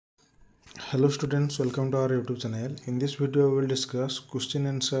Hello students, welcome to our YouTube channel. In this video we will discuss question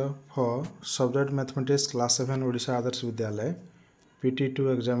answer for subject mathematics class 7 Odisha Adarsh Vidyalaya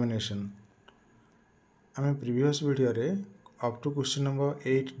PT-2 examination. आम previous video रे up to question number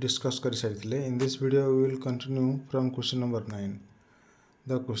 8 discuss कर सारी. In this video we will continue from question number 9.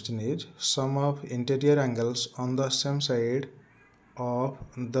 The question is sum of interior angles on the same side of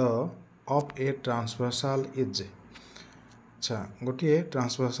a transversal is. अच्छा गोटे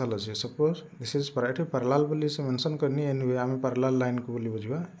transversal अच्छे suppose this is ये parallel बोली से mention करनी anyway आम parallel line को बोली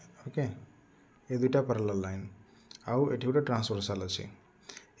बुझा ओके ये दुईटा पैरेलल लाइन आउ एठी गोटे ट्रांसवर्सल अच्छे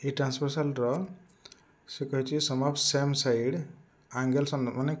ये ट्रांसवर्सल से कही सम ऑफ सेम साइड एंगल्स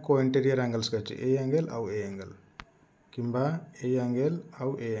माने को इंटीरियर एंगल्स कही ए एंगल आउ ए एंगल किंबा ए एंगल आउ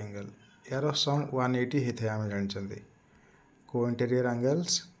ए एंगल यार सम 180 होता है आम जानते को इंटीरियर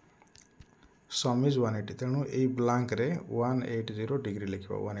एंगल्स सम इज 180 तेणु यही ब्लांक रे 180 डिग्री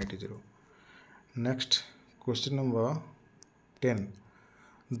लिखा 180. Next question number 10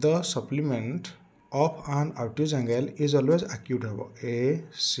 the supplement of N obtuse angle is always acute हम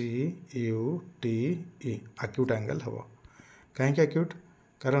ACUTE एक्यूट एंगल हम कहीं एक्यूट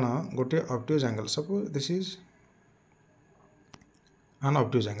कारण गोटे obtuse angle suppose this is an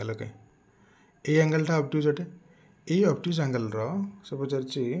obtuse angle okay ये एंगलटा ऑब्ट्यूज अटे ये ऑब्ट्यूज एंगल से पचार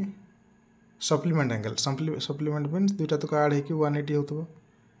सप्लीमेंट एंगल सप्लीमेंट मीन्स दुईटा तो आड हो 180 हो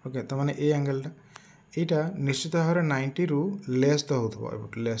ओके तो माने ए एंगलटा यहाँ निश्चित भाव में 90 रु लेस तो हो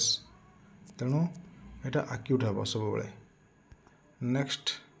लेस तेणु यहाँ एक्यूट हम सब बेले. Next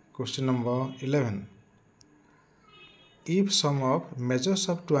question number 11 if some of measures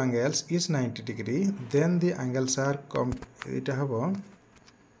of two angles is 90 degree then the angles are यहाँ हम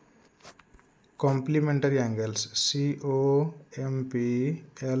complementary angles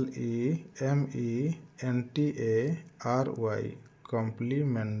COMPLEMENTARY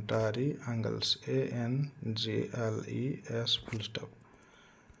complementary angles ANGLES full stop.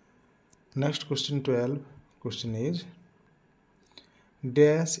 Next question 12 question is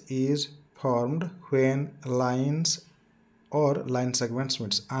dash is formed when lines or line segments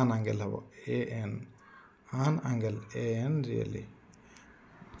meets an angle habo an angle an really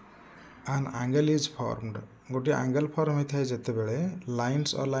an angle is formed गोटे angle form होता है जिते बेले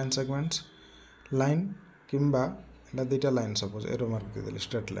lines और line segments line किंबा एटा दुईटा line suppose arrow mark देदेले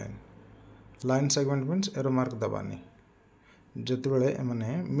straight line segment means arrow mark दबानी जिते बेले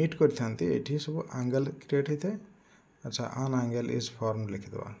एमाने मीट करथांती एठी सब एंगल क्रिएट होता है. अच्छा आन एंगल इज फॉर्म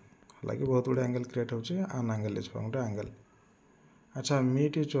लिखिदेवा हालांकि बहुत गुड़े एंगल क्रिएट होचे आन एंगल इज फॉर्म गोटे एंगल. अच्छा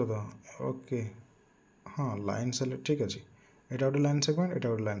मीट इज 14 ओके हाँ लाइन से ठीक अच्छे एटा गोटे लाइन सेगमेंट एटा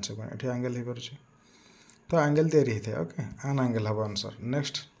गोटे लाइन सेगमेंट ये एंगल हो पारे तो एंगल तैयारी होता है ओके आन एंगल हम answer.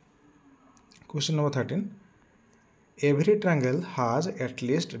 Next question number 13 every triangle हाज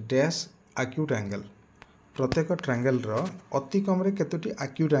एटलिस्ट डैश एक्यूट एंगल प्रत्येक ट्रायंगल अति कम केतोटी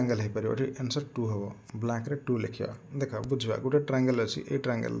एक्यूट एंगल हो पार आंसर 2 हम ब्लैंक रे 2 लिखा देख बुझा गोटे ट्रायंगल अच्छी ये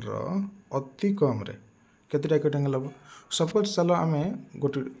ट्रायंगल अति कम केतोटी एक्यूट एंगल हम सपोज चलो आम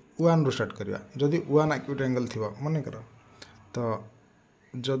गोटे 1 रु स्टार्ट करवा जदि 1 एक्यूट एंगल थी मन कर तो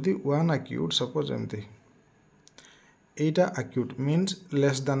जदि 1 एक्यूट सपोज एमती एटा एक्यूट मीन्स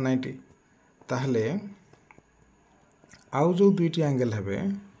लेस दैन 90 ताहले आउ जो दुईटी एंगल हेबे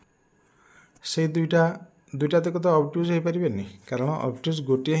से दुईटा तक तो ऑब्ट्यूज हो पारे कारण ऑब्ट्यूज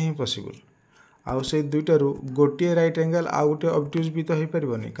गोटे ही पॉसिबल आउ से दुईटारू गोटे राइट एंगल आउ गोटे ऑब्ट्यूज भी तो हो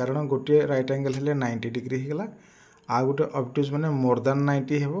पारे कारण गोटे राइट एंगल हेले 90 डिग्री होगा आउ गोटे ऑब्ट्यूज माने मोर दैन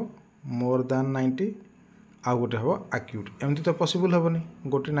 90 हेबो मोर दैन 90 आउ गोटे हम एक्यूट एमती तो पॉसिबल हेनी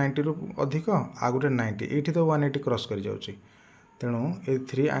गोटे 90 रु अधिक आउ गोटे 90 ये तो 180 क्रॉस कर जाउची तेणु ये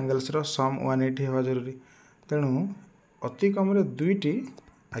 3 एंगल्स सम 180 हवा जरूरी तेणु अति कम रे दुईटी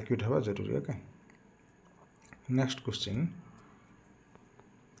एक्यूट हवा जरूरी okay. Next question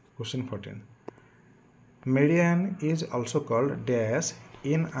 14 median is also called dash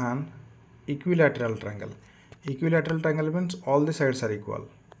in an equilateral triangle means all the sides are equal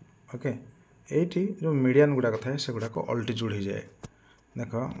okay ये जो मीडियन गुड़ाक थाए से गुड़ाक अल्टीट्यूड हो जाए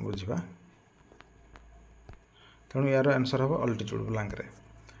देख बुझा तेणु यार आंसर हम अल्टीट्यूड ब्लैंक रे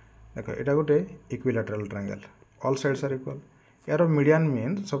देख यहाँ गोटे equilateral triangle all sides are equal यार मीडियन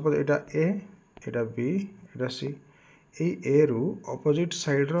मीन सपोज यहाँ ए यहाँ बी यहाँ सी ए रु अपोजिट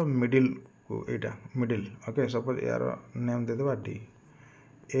साइड रो मिडिल को यहाँ मिडिल ओके सपोज यार नेम देदेबा डी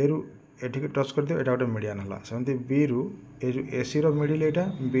ए रु एठी टच कर दियो एटा गोटे मीडियन हला सेमती बी रु ए जो ए सी रो मिडिल एटा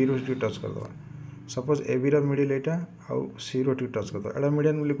बी रु टच कर दवा suppose A B row middle एटा आउ सी रो टच कर दवा एटा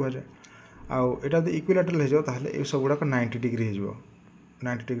मीडियन बोली कह जाए आउ एटा द इक्विलैटरल हो जाओ ताहले ए सब गुडा 90 डिग्री हो जाओ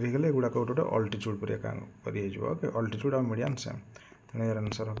 90 डिग्री गले गुड़ाक गोटे अल्टीट्यूड पर ओके अल्टीट्यूड और मीडियन सेम तेणु यार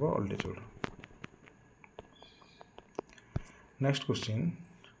आंसर हम altitude. Next question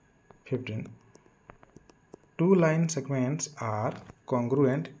 15. Two line segments are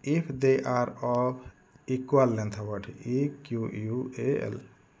congruent if they are of equal length hub EQUAL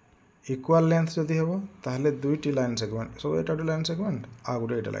equal length जदि हब ताहले दुईटी लाइन सेगमेंट सब एटा लाइन सेगमेंट आ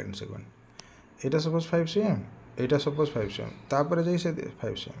गोटे एटा लाइन सेगमेंट एटा suppose 5 cm एटा suppose 5 cm तापर जाई से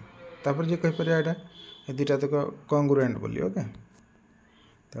 5 cm तापर जे कहि परिया एटा ए दुईटा तक कongruent बोली ओके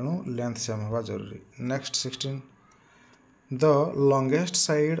तेणु लेंथ सेम हवा जरूरी. Next 16. The longest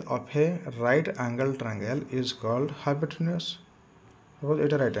side of a right angle triangle is called hypotenuse. Suppose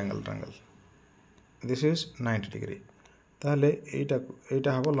it is right angle triangle. This is 90 degree. ताहले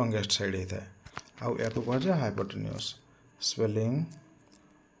एटा हबो longest side होता है आउ या को कह hypotenuse. Spelling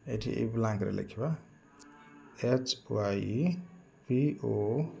एठी ए blank रे लिखबा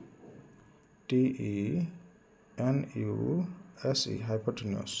HYPOTENUSE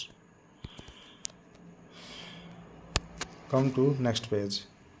hypotenuse. Come to next page.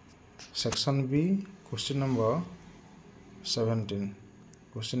 Section B, question number 17.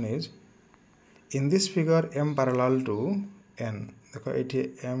 Question is, in this figure M parallel to N. देखो एठी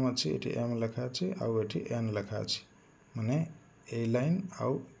M अच्छी एठी M लिखा अच्छी आउ एठी N लिखा अच्छी माने A लाइन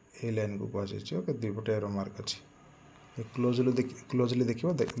आउ A लाइन को कह जाय ओके दुई पटे एरो मार्क अच्छी क्लोजली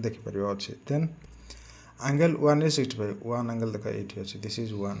देखिबो देखि परिबो अच्छी. Then angle 1 is 65. One angle देखो एठी अच्छी. This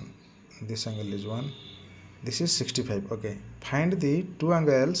is 1. This angle is 1. This is 65. Okay. Find the two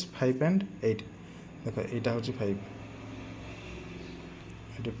angles 5 and 8. देखो एटा होची 5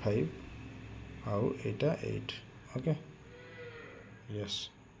 एटा 5 आउ एटा 8. Okay. Yes.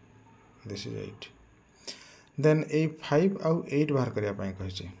 This is 8. Then a 5 आउ 8 बाहर करिया पई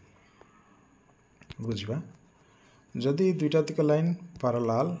कहछि बुझबा जदि दुईटा तिक line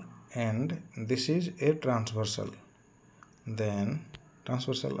parallel and this is a transversal then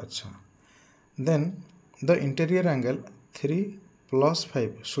transversal अच्छा then the interior angle 3 plus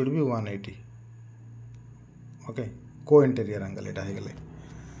 5 should be 180. Okay, co-interior angle एटा हे गले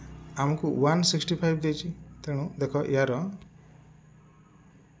हमको 165 देछि तेणु देखो यार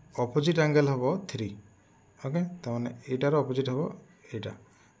ऑपोजिट एंगल हबो 3. ओके त माने एटार ऑपोजिट हबो एटा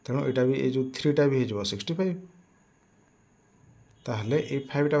तेणु एटा भी ए जो 3 टा भी हे जबो 65 ताहले ए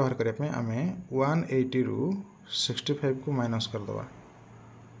 5 टा बाहर करिया पे हमें 180 रु 65 को माइनस कर दबा.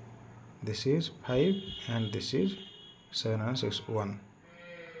 This is 5 and this is 7 and 6 1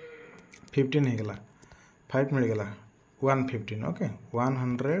 15 हे गला 5 मिल गला 115. ओके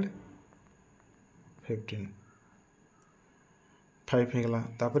 115 5 हे गला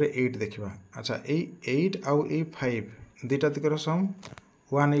तापर 8 देखिबा. अच्छा ए 8 आउ ए 5 दुईटा तकर सम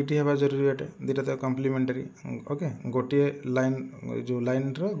 180 हेबा जरूरी अटे दुईटा त कॉम्प्लीमेंटरी. ओके गोटे लाइन जो लाइन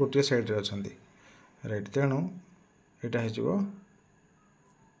रो गोटे साइड रे अछंती राइट तेणु एटा हे जबो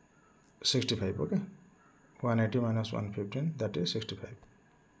 65. Okay 180 minus 115 that is 65.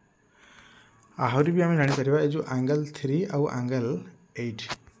 आहरी भी आम जानी परिबा ए जो एंगल 3 आउ एंगल 8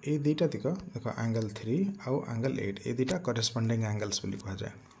 ए दुईटा तिक देखो एंगल 3 आउ एंगल 8 ए दुईटा करेस्पोंडिंग एंगल्स बोली कहा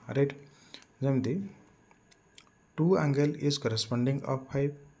जाए right जेमती 2 angle is corresponding of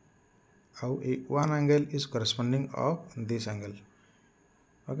 5 आउ ए 1 angle is corresponding of this angle.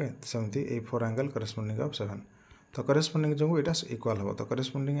 Okay सेमती ए 4 एंगल करेस्पोंडिंग ऑफ 7 तो करेस्पोंडिंग जो एटा इक्वल हम तो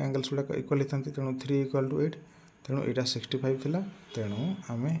करेस्पोंडिंग एंगल्स गुड़ा इक्वल होता तेणु 3 इक्वल टू 8 तेणु यहाँ 65 थिला तेणु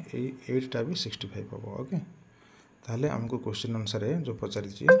आम 8 टा भी 65 हम. ओके ताहले आमको क्वेश्चन अनुसार जो पचारि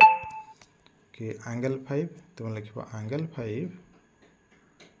कि एंगल 5 तुम लिख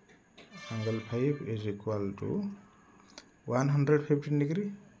angle 5 is equal to 115 degree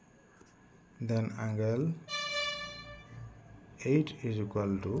then angle 8 is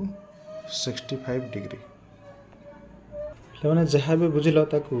equal to 65 degree. मैंने जहाँ भी बुझल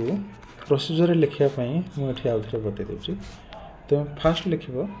ताकू प्रोसीजर लिखापी मुझे आउ थे बतई दूसरी. तो फास्ट लिख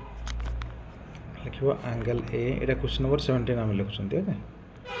एंगल ए यहाँ क्वेश्चन नंबर 17 आम लिखुं. Okay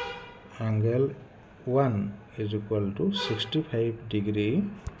angle 1 is equal to 65 degree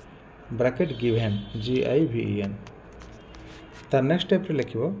bracket given GIVEN. तार नेक्स्ट स्टेप रे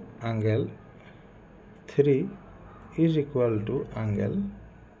लिख angle 3 is equal to angle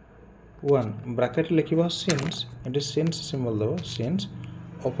 1 bracket लिख since it is since symbol दब since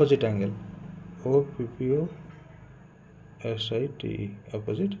opposite angle OPPO SITE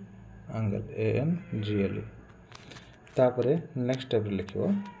opposite angle ANGLE. तापरे next step रे लिख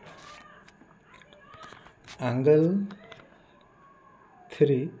angle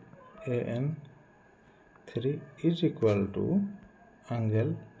 3 AN3 is equal to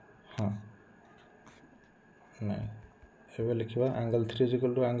angle हाँ नहीं एवं लिखा angle 3 is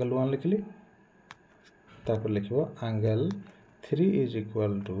equal to angle 1 लिखली तापर लिखो angle 3 is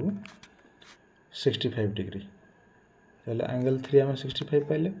equal to 65 degree ताले एंगल 3 आम 65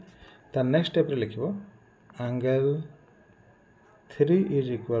 पाइले तार नेक्स्ट स्टेप रे लिखिबो angle 3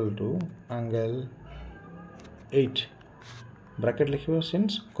 is equal to angle 8 bracket लिखिबो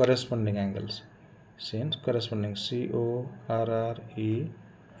since corresponding angles since corresponding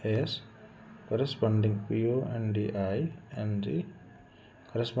CORRES corresponding PONDI and the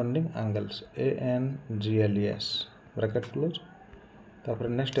corresponding angles ANGLES bracket close तापर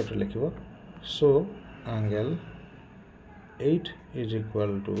next step रे लिखिबो so angle 8 is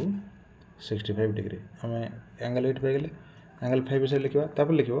equal to 65 degree हमें angle 8 पे गेले angle 5 से लिखिबा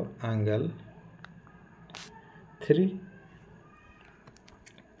तापर लिखिबो angle 3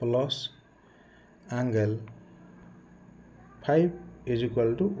 plus angle 5 is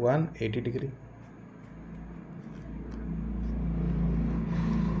equal to 180 degree.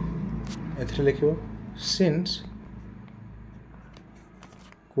 एथिरे लिखिबो since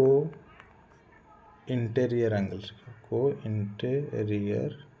co-interior angles co-interior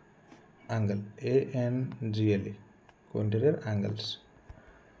angle ANGLE co-interior angles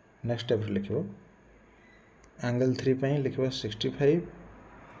next step लिखिबो angle 3 पई लिखिबो 65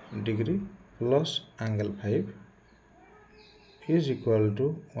 degree plus angle 5 is equal to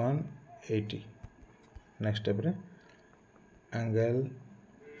 180 next step रे angle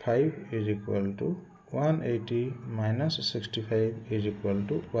 5 is equal to 180 minus 65 is equal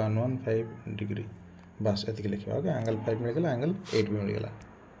to 115 degree बस एतिक लिखिबा okay angle 5 मिल गेला angle 8 भी मिल गेला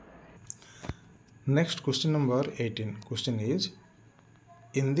next question number 18 question is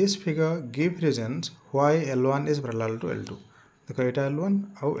in this figure give reasons why L1 is parallel to L2 देखो एटा L1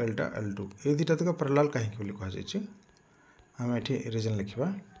 आउ एटा L2 ए दिटा तक parallel काहे के बोली कह जाय छै हम एठी रीजन लिखिबा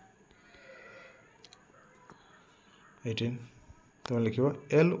 18 तो लिखिबा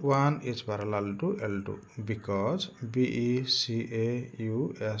L1 is parallel to L2 because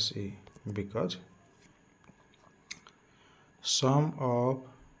BECAUSE because sum of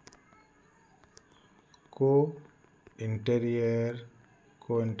co-interior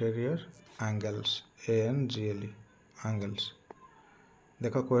angles ANGLE angles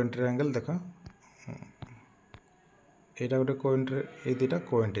देखो co-interior angle देखो एटा गोटे co-interior ए दिटा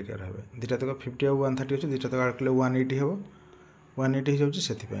co-interior हबे दिटा तक 50 और 130 अछि दिटा तक आकले 180 हबो 180 हो जाउछि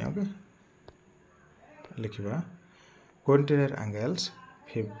सेति पय okay लिखिबा co-interior angles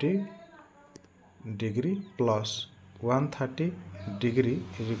 50 degree plus 130 degree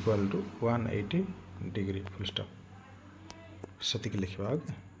is equal to 180 degree full stop सेति के लिखिबा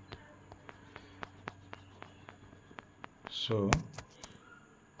okay so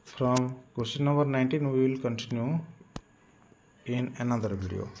from question number 19 we will continue in another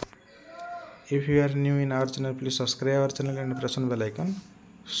video. If you are new in our channel, please subscribe our channel and press on bell icon.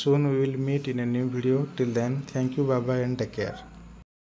 Soon we will meet in a new video. Till then, thank you, bye bye and take care.